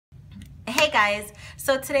Hey guys,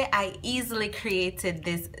 so today I easily created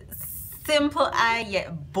this simple eye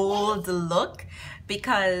yet bold look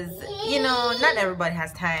because not everybody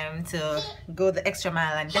has time to go the extra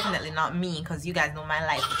mile, and definitely not me because you guys know my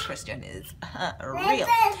life with Christian is real.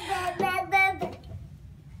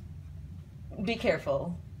 Be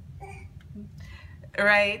careful.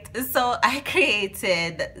 Right, so I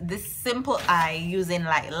created this simple eye using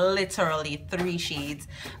like literally 3 shades,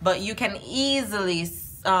 but you can easily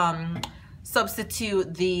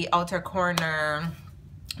substitute the outer corner,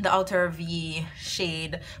 the outer V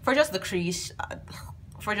shade for just the crease,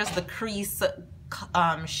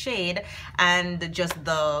 shade, and just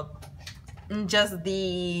the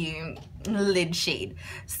lid shade.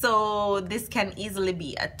 So this can easily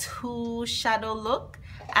be a 2 shadow look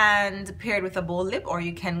and paired with a bold lip, or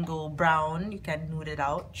you can go brown, you can nude it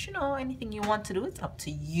out, anything you want to do. It's up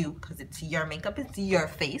to you because it's your makeup, it's your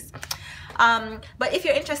face. But if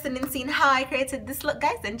you're interested in seeing how I created this look,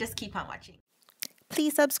 guys, then just keep on watching.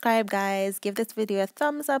 Please subscribe, guys, give this video a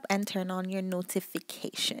thumbs up and turn on your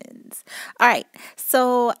notifications. All right,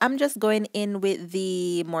 so I'm just going in with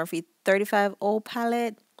the Morphe 35O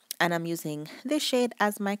palette, and I'm using this shade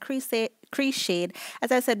as my crease shade.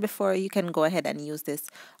 As I said before, you can go ahead and use this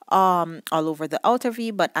all over the outer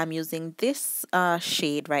V, but I'm using this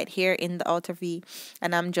shade right here in the outer V,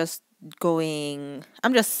 and I'm just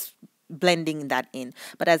blending that in.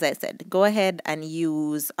 But as I said, go ahead and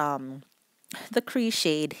use the crease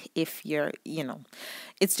shade if you're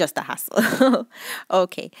it's just a hassle.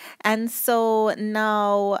 Okay, and so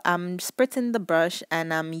now I'm spritzing the brush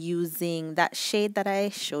and I'm using that shade that I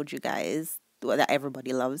showed you guys, that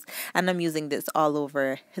everybody loves, and I'm using this all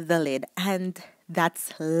over the lid, and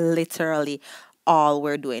that's literally all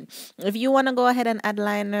we're doing. If you want to go ahead and add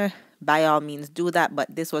liner, by all means do that,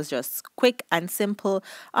 but this was just quick and simple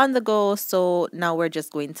on the go. So now we're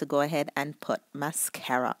just going to go ahead and put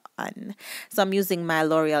mascara on. So I'm using my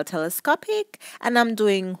L'Oreal Telescopic and I'm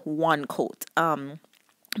doing one coat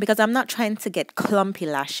because I'm not trying to get clumpy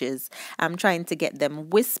lashes. I'm trying to get them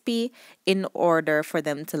wispy in order for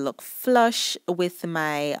them to look flush with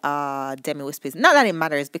my Demi Whispies. Not that it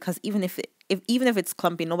matters, because even if it's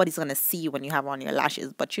clumpy, nobody's gonna see when you have on your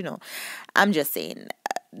lashes. But I'm just saying,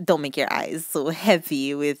 don't make your eyes so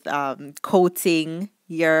heavy with coating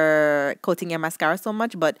your mascara so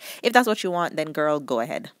much. But if that's what you want, then girl, go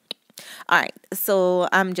ahead. All right, so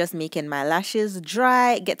I'm just making my lashes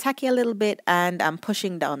dry, get tacky a little bit, and I'm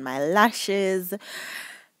pushing down my lashes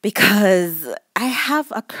because I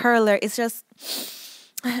have a curler. It's just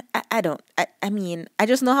I mean, I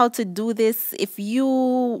just know how to do this. If you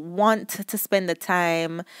want to spend the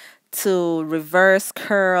time to reverse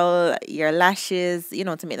curl your lashes,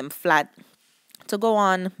 to make them flat, to go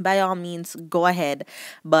on, by all means, go ahead.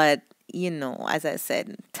 But as I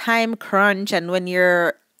said, time crunch, and when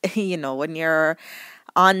you're when you're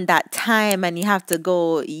on that time and you have to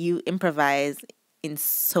go, you improvise in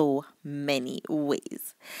so many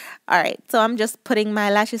ways. All right, so I'm just putting my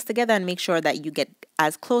lashes together and make sure that you get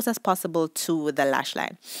as close as possible to the lash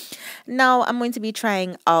line. Now I'm going to be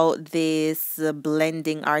trying out this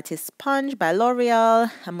blending artist sponge by L'Oreal.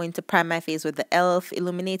 I'm going to prime my face with the e.l.f.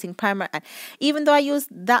 illuminating primer, and even though I used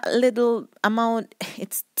that little amount,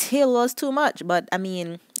 it still was too much, but I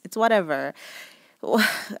mean, it's whatever.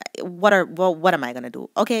 What am I gonna do?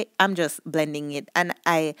 Okay, I'm just blending it, and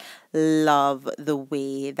I love the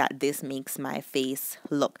way that this makes my face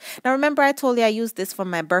look. Now remember, I told you I used this for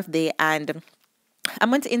my birthday, and I'm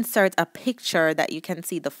going to insert a picture that you can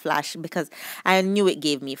see the flash, because I knew it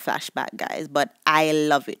gave me flashback, guys, but I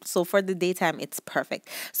love it. So for the daytime, it's perfect.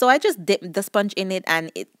 So I just dipped the sponge in it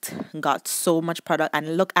and it got so much product,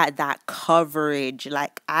 and look at that coverage.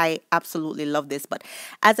 Like, I absolutely love this. But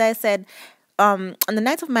as I said, on the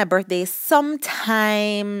night of my birthday,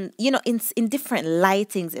 sometime, in different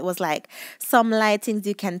lightings, it was like some lightings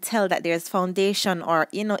you can tell that there's foundation, or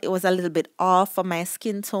it was a little bit off for my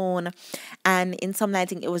skin tone, and in some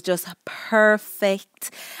lighting it was just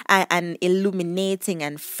perfect and illuminating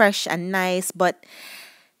and fresh and nice. But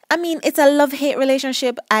I mean, it's a love-hate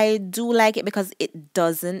relationship. I do like it because it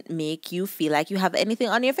doesn't make you feel like you have anything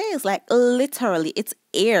on your face. Like, literally, it's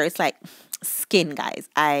air. It's like skin, guys.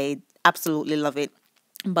 I absolutely love it.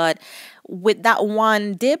 But with that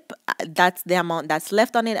one dip, that's the amount that's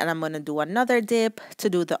left on it, and I'm going to do another dip to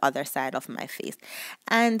do the other side of my face.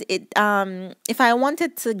 And it if I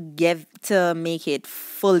wanted to make it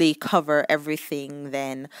fully cover everything,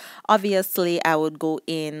 then obviously I would go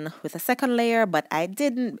in with a second layer, but I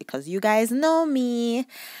didn't, because you guys know me.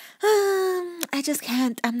 I just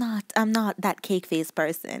can't. I'm not that cake face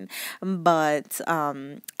person. But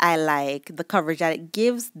I like the coverage that it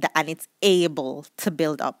gives, and it's able to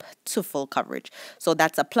build up to full coverage. So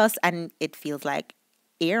that's a plus, and it feels like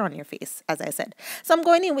air on your face, as I said. So I'm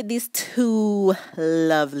going in with these two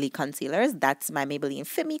lovely concealers. That's my Maybelline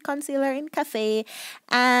FitMe concealer in Cafe,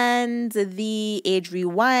 and the Age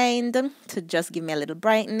Rewind to just give me a little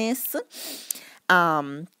brightness.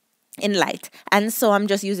 In light. And so I'm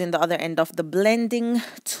just using the other end of the blending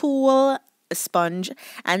tool sponge,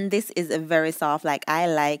 and this is a very soft. Like, I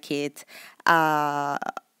like it. I've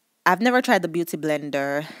never tried the beauty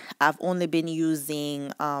blender. I've only been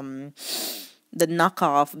using the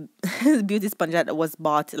knockoff beauty sponge that was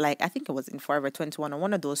bought, like, I think it was in Forever 21 or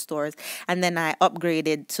one of those stores, and then I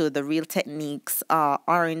upgraded to the Real Techniques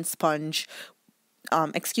orange sponge,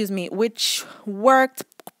 which worked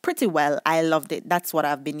pretty well. I loved it. That's what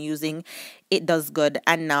I've been using. It does good.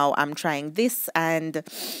 And now I'm trying this, and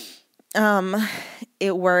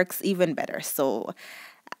it works even better. So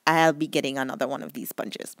I'll be getting another one of these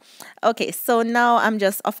sponges. Okay, so now I'm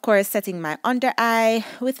just, of course, setting my under eye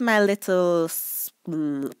with my little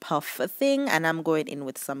puff thing, and I'm going in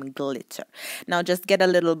with some glitter. Now just get a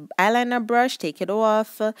little eyeliner brush, take it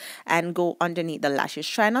off, and go underneath the lashes.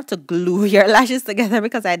 Try not to glue your lashes together,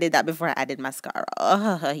 because I did that before I added mascara.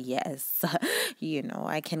 Yes, you know,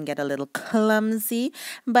 I can get a little clumsy,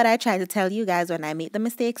 but I try to tell you guys when I make the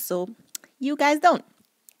mistakes so you guys don't.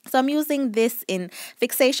 So I'm using this in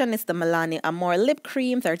Fixation. It's the Milani Amore Lip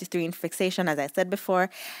Cream, 33 in Fixation, as I said before.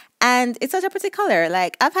 And it's such a pretty color.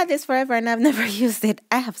 Like, I've had this forever and I've never used it.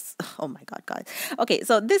 Oh my God, guys. Okay,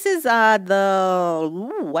 so this is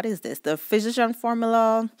what is this? The Physician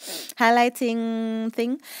Formula highlighting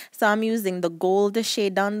thing. So I'm using the gold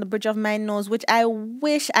shade down the bridge of my nose, which I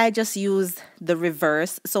wish I just used the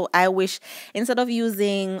reverse. So I wish, instead of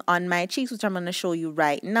using on my cheeks, which I'm going to show you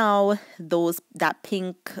right now, that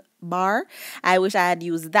pink bar, I wish I had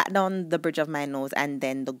used that down the bridge of my nose and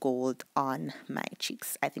then the gold on my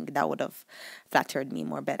cheeks. I think that would have flattered me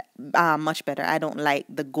much better. I don't like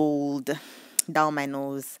the gold down my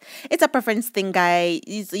nose. It's a preference thing, guys.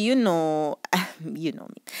 You know me.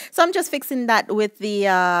 So I'm just fixing that with the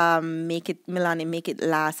Milani Make It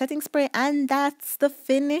Last setting spray, and that's the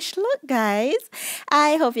finished look, guys.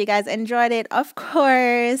 I hope you guys enjoyed it. Of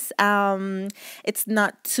course, it's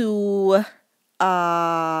not too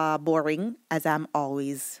boring, as I'm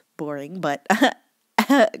always boring, but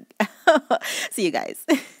see you guys.